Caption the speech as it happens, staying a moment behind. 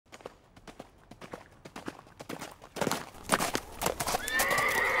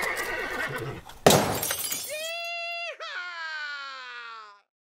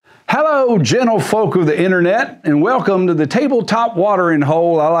Hello, gentle folk of the internet, and welcome to the tabletop watering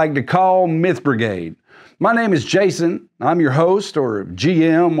hole I like to call Myth Brigade. My name is Jason. I'm your host, or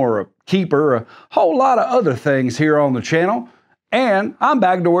GM, or a keeper, a whole lot of other things here on the channel, and I'm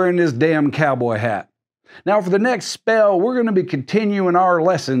back to wearing this damn cowboy hat. Now, for the next spell, we're going to be continuing our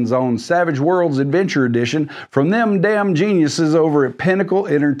lessons on Savage Worlds Adventure Edition from them damn geniuses over at Pinnacle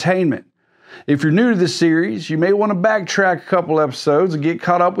Entertainment. If you're new to this series, you may want to backtrack a couple episodes and get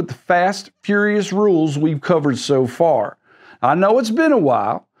caught up with the fast, furious rules we've covered so far. I know it's been a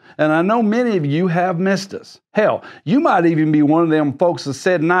while, and I know many of you have missed us. Hell, you might even be one of them folks that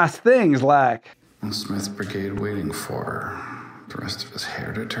said nice things like, "What's Myth Brigade waiting for? The rest of his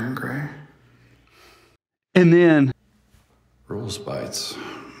hair to turn gray?" And then, "Rules bites,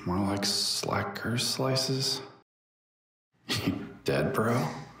 more like slacker slices." "You dead, bro?"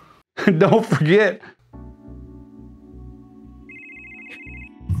 don't forget,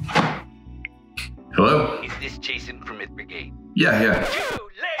 Hello? Is this Jason from Myth Brigade? Yeah. You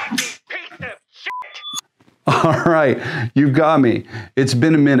lazy piece of shit! all right, you've got me. It's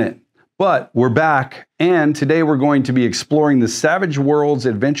been a minute, but we're back, and today we're going to be exploring the Savage Worlds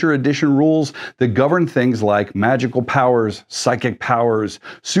Adventure Edition rules that govern things like magical powers, psychic powers,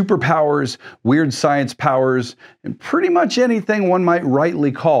 superpowers, weird science powers, and pretty much anything one might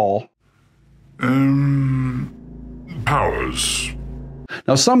rightly call powers.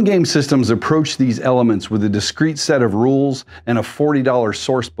 Now, some game systems approach these elements with a discrete set of rules and a $40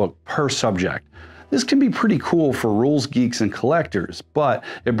 source book per subject. This can be pretty cool for rules geeks and collectors, but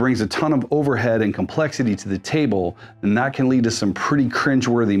it brings a ton of overhead and complexity to the table, and that can lead to some pretty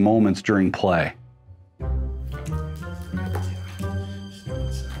cringeworthy moments during play.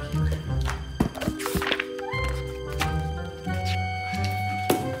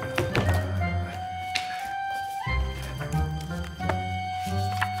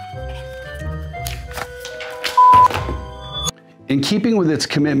 In keeping with its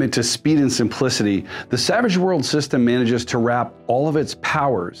commitment to speed and simplicity, the Savage World system manages to wrap all of its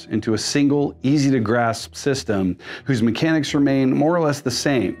powers into a single, easy-to-grasp system whose mechanics remain more or less the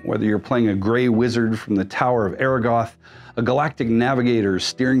same, whether you're playing a gray wizard from the Tower of Aragoth, a galactic navigator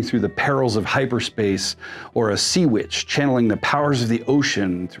steering through the perils of hyperspace, or a sea witch channeling the powers of the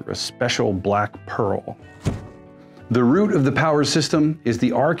ocean through a special black pearl. The root of the power system is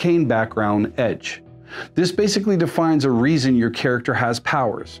the arcane background edge. This basically defines a reason your character has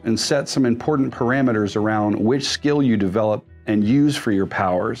powers and sets some important parameters around which skill you develop and use for your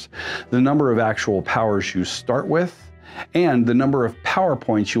powers, the number of actual powers you start with, and the number of power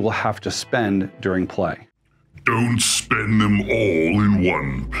points you will have to spend during play. Don't spend them all in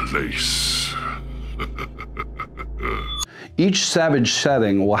one place. Each Savage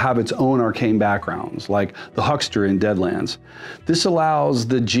setting will have its own arcane backgrounds, like the Huckster in Deadlands. This allows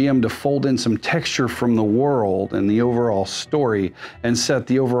the GM to fold in some texture from the world and the overall story and set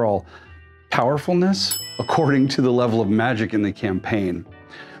the overall powerfulness according to the level of magic in the campaign.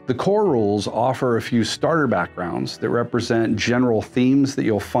 The core rules offer a few starter backgrounds that represent general themes that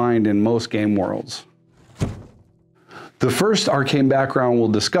you'll find in most game worlds. The first arcane background we'll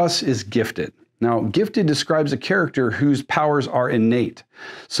discuss is Gifted. Now, Gifted describes a character whose powers are innate.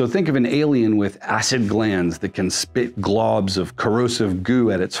 So think of an alien with acid glands that can spit globs of corrosive goo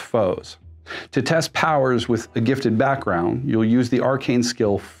at its foes. To test powers with a gifted background, you'll use the arcane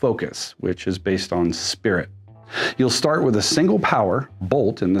skill Focus, which is based on Spirit. You'll start with a single power,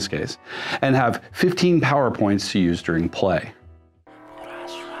 Bolt in this case, and have 15 power points to use during play.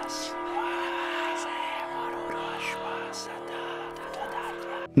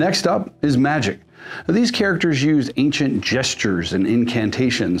 Next up is Magic. Now, these characters use ancient gestures and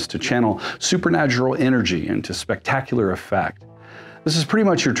incantations to channel supernatural energy into spectacular effect. This is pretty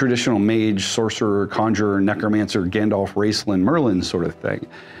much your traditional mage, sorcerer, conjurer, necromancer, Gandalf, Raistlin, Merlin sort of thing.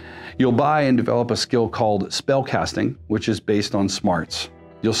 You'll buy and develop a skill called Spellcasting, which is based on smarts.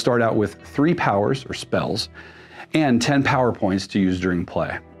 You'll start out with 3 powers, or spells, and 10 power points to use during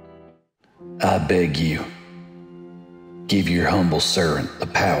play. "I beg you, give your humble servant the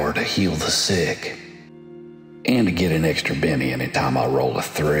power to heal the sick, and to get an extra Benny anytime I roll a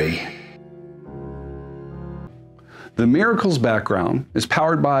 3. The Miracles background is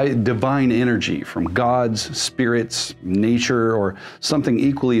powered by divine energy from gods, spirits, nature, or something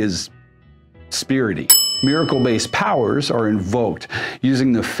equally as spirity. Miracle-based powers are invoked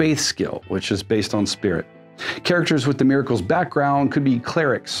using the Faith skill, which is based on Spirit. Characters with the Miracles background could be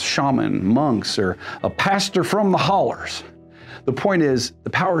clerics, shaman, monks, or a pastor from the hollers. The point is,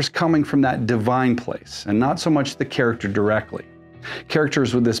 the power is coming from that divine place, and not so much the character directly.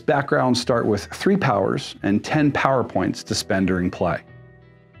 Characters with this background start with 3 powers and 10 power points to spend during play.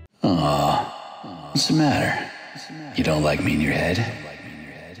 What's the matter? You don't like me in your head?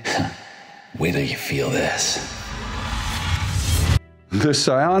 Wait till you feel this. The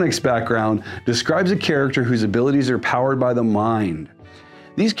psionics background describes a character whose abilities are powered by the mind.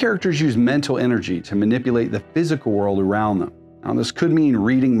 These characters use mental energy to manipulate the physical world around them. Now, this could mean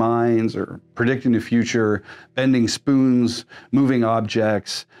reading minds or predicting the future, bending spoons, moving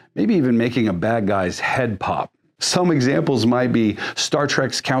objects, maybe even making a bad guy's head pop. Some examples might be Star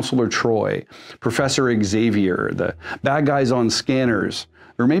Trek's Counselor Troy, Professor Xavier, the bad guys on Scanners,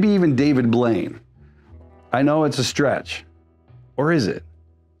 or maybe even David Blaine. I know it's a stretch. Or is it?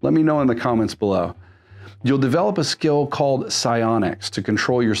 Let me know in the comments below. You'll develop a skill called psionics to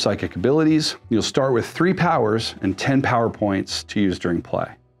control your psychic abilities. You'll start with 3 powers and 10 power points to use during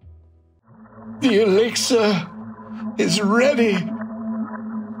play. The elixir is ready.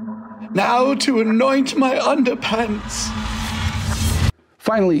 Now to anoint my underpants.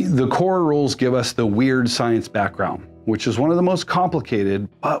 Finally, the core rules give us the weird science background, which is one of the most complicated,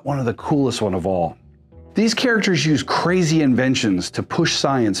 but one of the coolest one of all. These characters use crazy inventions to push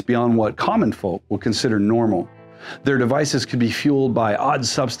science beyond what common folk will consider normal. Their devices could be fueled by odd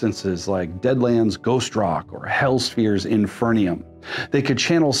substances like Deadland's ghost rock or Hellsphere's infernium. They could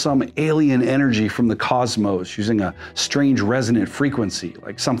channel some alien energy from the cosmos using a strange resonant frequency,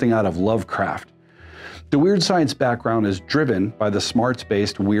 like something out of Lovecraft. The weird science background is driven by the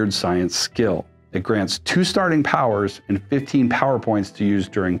smarts-based weird science skill. It grants 2 starting powers and 15 power points to use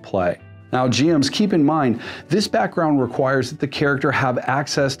during play. Now, GMs, keep in mind, this background requires that the character have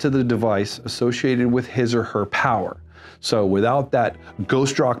access to the device associated with his or her power. So without that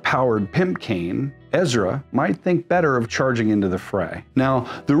Ghost Rock-powered pimp cane, Ezra might think better of charging into the fray. Now,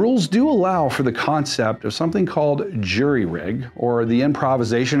 the rules do allow for the concept of something called jury rig, or the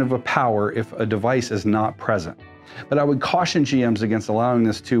improvisation of a power if a device is not present. But I would caution GMs against allowing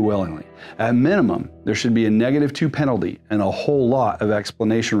this too willingly. At minimum, there should be a -2 penalty and a whole lot of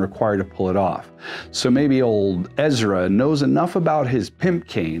explanation required to pull it off. So maybe old Ezra knows enough about his pimp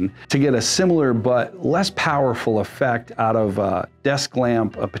cane to get a similar but less powerful effect out of a desk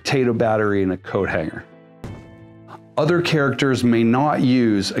lamp, a potato battery, and a coat hanger. Other characters may not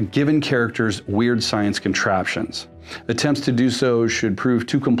use a given character's weird science contraptions. Attempts to do so should prove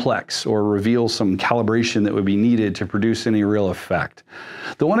too complex or reveal some calibration that would be needed to produce any real effect.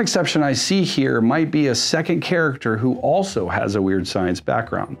 The one exception I see here might be a second character who also has a weird science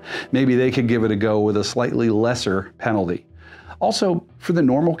background. Maybe they could give it a go with a slightly lesser penalty. Also, for the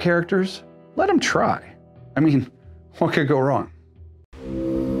normal characters, let them try. I mean, what could go wrong?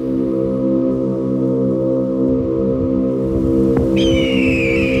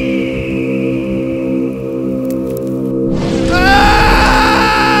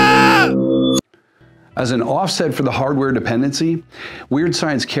 As an offset for the hardware dependency, weird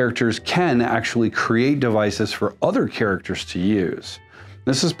science characters can actually create devices for other characters to use.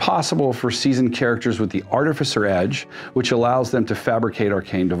 This is possible for seasoned characters with the Artificer Edge, which allows them to fabricate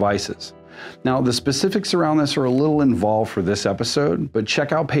arcane devices. Now, the specifics around this are a little involved for this episode, but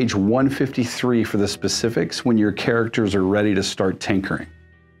check out page 153 for the specifics when your characters are ready to start tinkering.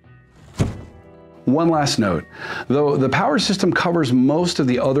 One last note, though the power system covers most of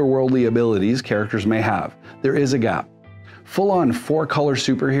the otherworldly abilities characters may have, there is a gap. Full-on 4-color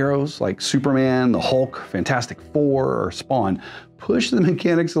superheroes like Superman, the Hulk, Fantastic Four, or Spawn push the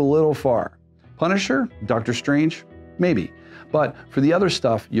mechanics a little far. Punisher, Doctor Strange, maybe. But for the other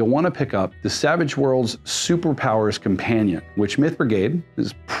stuff, you'll want to pick up the Savage Worlds Superpowers Companion, which Myth Brigade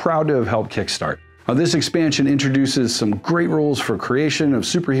is proud to have helped kickstart. Now, this expansion introduces some great rules for creation of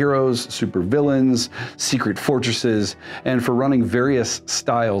superheroes, supervillains, secret fortresses, and for running various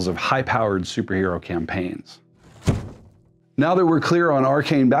styles of high-powered superhero campaigns. Now that we're clear on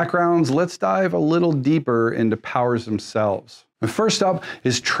arcane backgrounds, let's dive a little deeper into powers themselves. And first up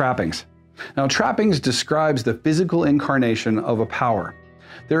is trappings. Now, trappings describes the physical incarnation of a power.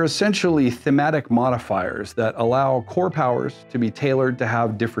 They're essentially thematic modifiers that allow core powers to be tailored to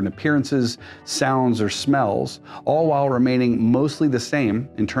have different appearances, sounds, or smells, all while remaining mostly the same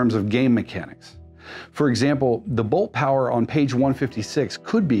in terms of game mechanics. For example, the bolt power on page 156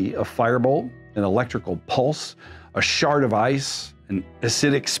 could be a firebolt, an electrical pulse, a shard of ice, an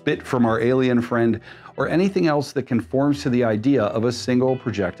acidic spit from our alien friend, or anything else that conforms to the idea of a single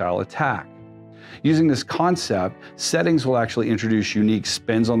projectile attack. Using this concept, settings will actually introduce unique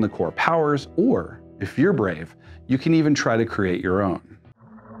spins on the core powers, or, if you're brave, you can even try to create your own.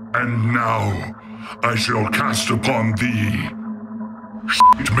 And now I shall cast upon thee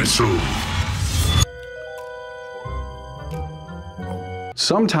shit missile.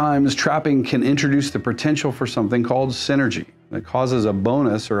 Sometimes trapping can introduce the potential for something called synergy. that causes a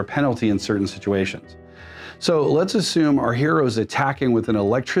bonus or a penalty in certain situations. So let's assume our hero is attacking with an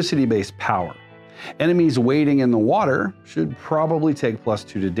electricity-based power. Enemies wading in the water should probably take +2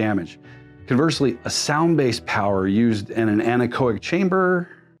 to damage. Conversely, a sound-based power used in an anechoic chamber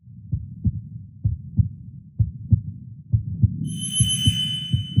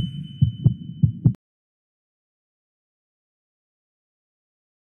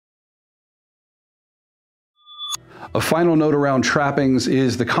A final note around trappings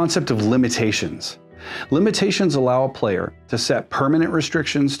is the concept of limitations. Limitations allow a player to set permanent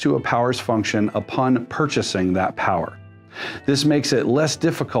restrictions to a power's function upon purchasing that power. This makes it less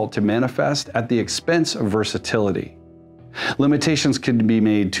difficult to manifest at the expense of versatility. Limitations can be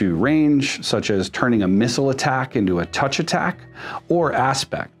made to range, such as turning a missile attack into a touch attack, or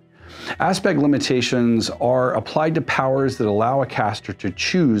aspect. Aspect limitations are applied to powers that allow a caster to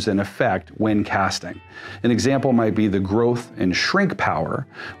choose an effect when casting. An example might be the growth and shrink power,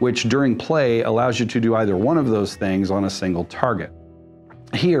 which during play allows you to do either one of those things on a single target.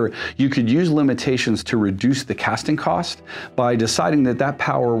 Here, you could use limitations to reduce the casting cost by deciding that that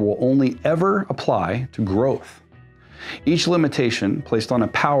power will only ever apply to growth. Each limitation placed on a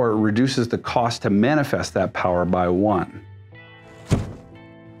power reduces the cost to manifest that power by 1.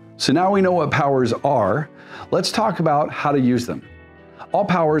 So now we know what powers are, let's talk about how to use them. All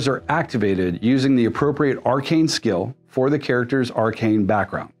powers are activated using the appropriate arcane skill for the character's arcane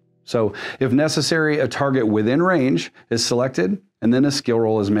background. So if necessary, a target within range is selected and then a skill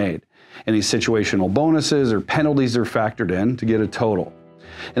roll is made. Any situational bonuses or penalties are factored in to get a total.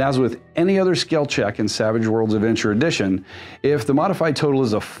 And as with any other skill check in Savage Worlds Adventure Edition, if the modified total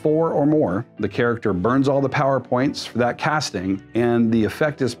is a 4 or more, the character burns all the power points for that casting and the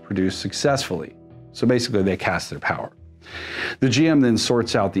effect is produced successfully. So basically they cast their power. The GM then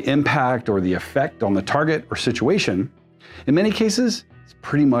sorts out the impact or the effect on the target or situation. In many cases, it's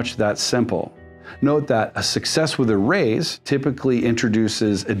pretty much that simple. Note that a success with a raise typically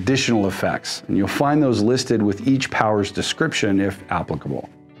introduces additional effects, and you'll find those listed with each power's description if applicable.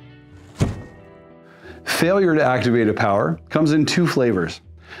 Failure to activate a power comes in 2 flavors.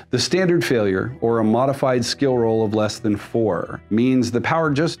 The standard failure, or a modified skill roll of less than 4, means the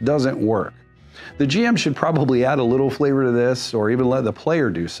power just doesn't work. The GM should probably add a little flavor to this, or even let the player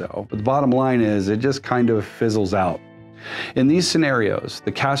do so, but the bottom line is it just kind of fizzles out. In these scenarios,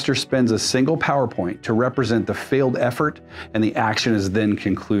 the caster spends a single power point to represent the failed effort, and the action is then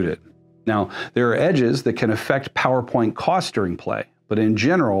concluded. Now, there are edges that can affect power point cost during play, but in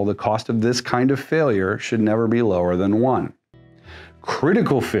general, the cost of this kind of failure should never be lower than 1.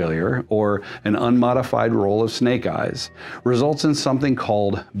 Critical failure, or an unmodified roll of snake eyes, results in something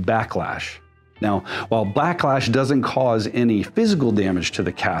called backlash. Now, while backlash doesn't cause any physical damage to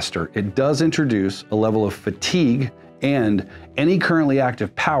the caster, it does introduce a level of fatigue, and any currently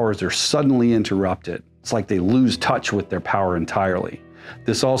active powers are suddenly interrupted. It's like they lose touch with their power entirely.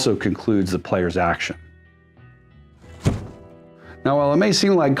 This also concludes the player's action. Now, while it may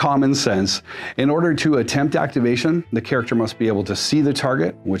seem like common sense, in order to attempt activation, the character must be able to see the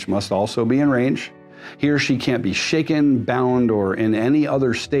target, which must also be in range. He or she can't be shaken, bound, or in any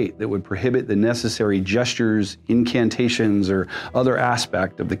other state that would prohibit the necessary gestures, incantations, or other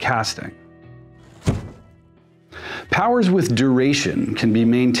aspect of the casting. Powers with duration can be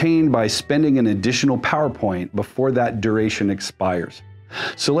maintained by spending an additional power point before that duration expires.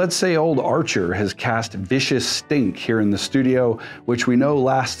 So let's say old Archer has cast Vicious Stink here in the studio, which we know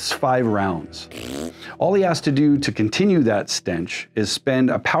lasts 5 rounds. All he has to do to continue that stench is spend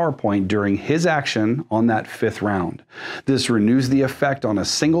a power point during his action on that 5th round. This renews the effect on a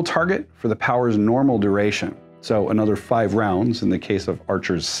single target for the power's normal duration. So another 5 rounds in the case of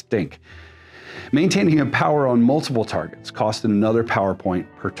Archer's Stink. Maintaining a power on multiple targets costs another power point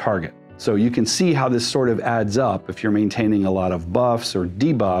per target. So you can see how this sort of adds up if you're maintaining a lot of buffs or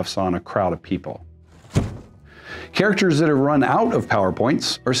debuffs on a crowd of people. Characters that have run out of power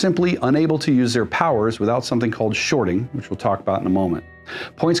points are simply unable to use their powers without something called shorting, which we'll talk about in a moment.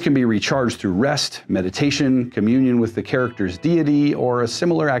 Points can be recharged through rest, meditation, communion with the character's deity, or a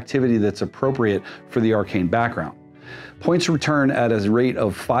similar activity that's appropriate for the arcane background. Points return at a rate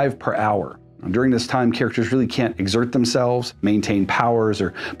of 5 per hour. During this time, characters really can't exert themselves, maintain powers,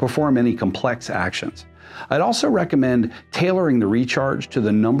 or perform any complex actions. I'd also recommend tailoring the recharge to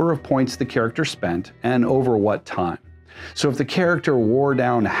the number of points the character spent and over what time. So if the character wore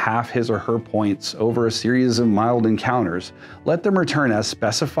down half his or her points over a series of mild encounters, let them return as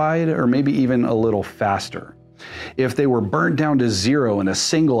specified or maybe even a little faster. If they were burnt down to 0 in a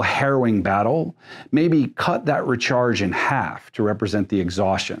single harrowing battle, maybe cut that recharge in half to represent the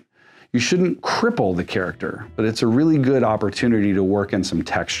exhaustion. You shouldn't cripple the character, but it's a really good opportunity to work in some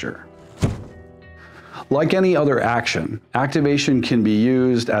texture. Like any other action, activation can be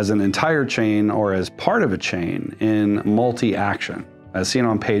used as an entire chain or as part of a chain in multi-action, as seen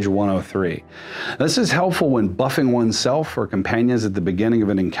on page 103. This is helpful when buffing oneself or companions at the beginning of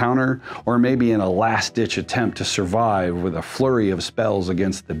an encounter, or maybe in a last-ditch attempt to survive with a flurry of spells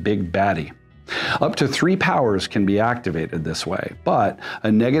against the big baddie. Up to 3 powers can be activated this way, but a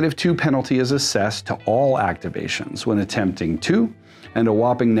 -2 penalty is assessed to all activations when attempting 2, and a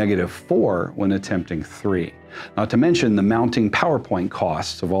whopping -4 when attempting 3. Not to mention the mounting PowerPoint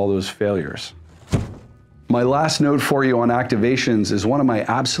costs of all those failures. My last note for you on activations is one of my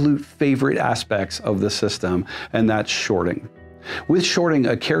absolute favorite aspects of the system, and that's shorting. With shorting,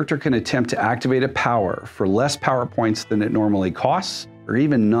 a character can attempt to activate a power for less power points than it normally costs, or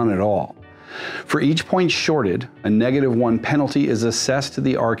even none at all. For each point shorted, a -1 penalty is assessed to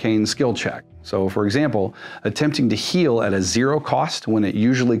the arcane skill check. So for example, attempting to heal at a 0 cost when it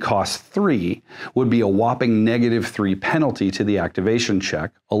usually costs 3 would be a whopping -3 penalty to the activation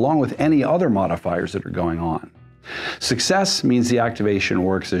check, along with any other modifiers that are going on. Success means the activation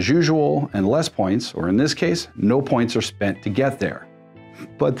works as usual, and less points, or in this case, no points are spent to get there.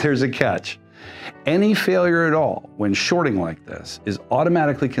 But there's a catch. Any failure at all when shorting like this is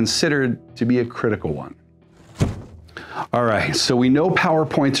automatically considered to be a critical one. All right, so we know power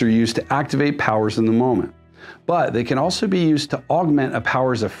points are used to activate powers in the moment, but they can also be used to augment a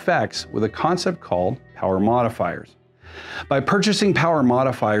power's effects with a concept called power modifiers. By purchasing power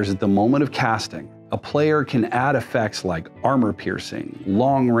modifiers at the moment of casting, a player can add effects like armor piercing,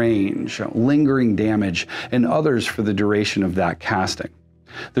 long range, lingering damage, and others for the duration of that casting.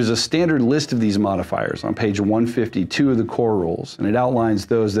 There's a standard list of these modifiers on page 152 of the core rules, and it outlines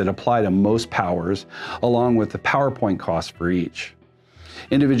those that apply to most powers, along with the PowerPoint cost for each.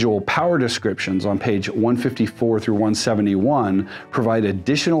 Individual power descriptions on page 154 through 171 provide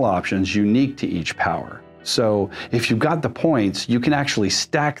additional options unique to each power. So if you've got the points, you can actually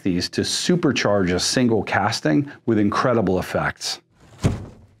stack these to supercharge a single casting with incredible effects.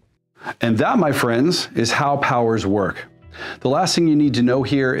 And that, my friends, is how powers work. The last thing you need to know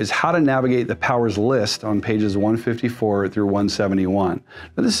here is how to navigate the powers list on pages 154 through 171.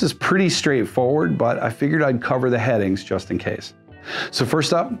 Now, this is pretty straightforward, but I figured I'd cover the headings just in case. So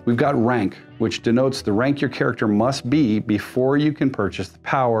first up, we've got rank, which denotes the rank your character must be before you can purchase the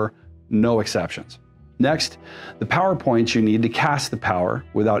power, no exceptions. Next, the power points you need to cast the power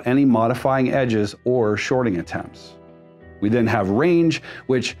without any modifying edges or shorting attempts. We then have range,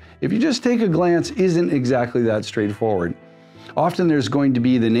 which, if you just take a glance, isn't exactly that straightforward. Often there's going to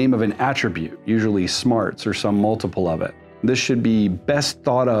be the name of an attribute, usually smarts or some multiple of it. This should be best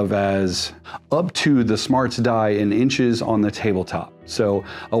thought of as up to the smarts die in inches on the tabletop. So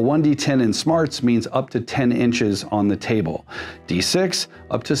a 1d10 in smarts means up to 10 inches on the table. d6,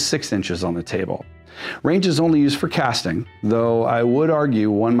 up to 6 inches on the table. Range is only used for casting, though I would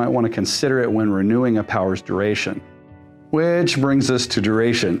argue one might want to consider it when renewing a power's duration. Which brings us to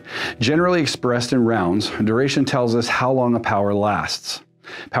duration. Generally expressed in rounds, duration tells us how long a power lasts.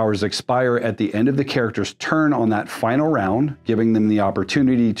 Powers expire at the end of the character's turn on that final round, giving them the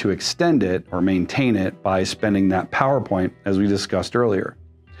opportunity to extend it or maintain it by spending that power point, as we discussed earlier.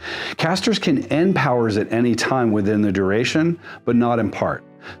 Casters can end powers at any time within the duration, but not in part.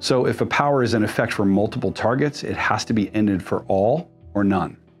 So if a power is in effect for multiple targets, it has to be ended for all or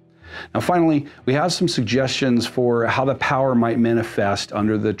none. Now finally, we have some suggestions for how the power might manifest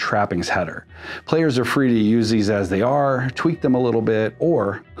under the trappings header. Players are free to use these as they are, tweak them a little bit,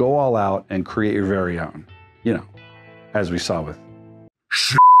 or go all out and create your very own. You know, as we saw with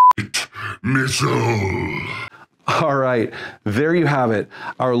Shit missile. All right, there you have it.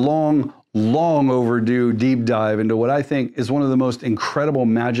 Our long overdue deep dive into what I think is one of the most incredible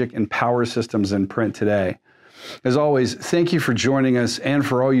magic and power systems in print today. As always, thank you for joining us and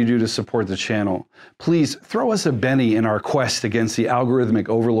for all you do to support the channel. Please throw us a Benny in our quest against the algorithmic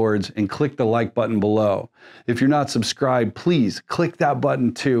overlords and click the like button below. If you're not subscribed, please click that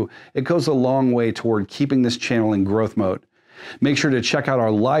button too. It goes a long way toward keeping this channel in growth mode. Make sure to check out our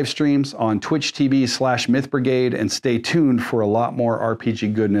live streams on Twitch TV/MythBrigade and stay tuned for a lot more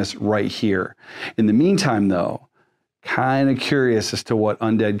RPG goodness right here. In the meantime though, kind of curious as to what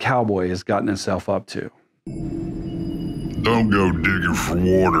Undead Cowboy has gotten himself up to. Don't go digging for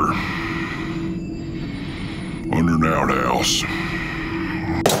water under an outhouse.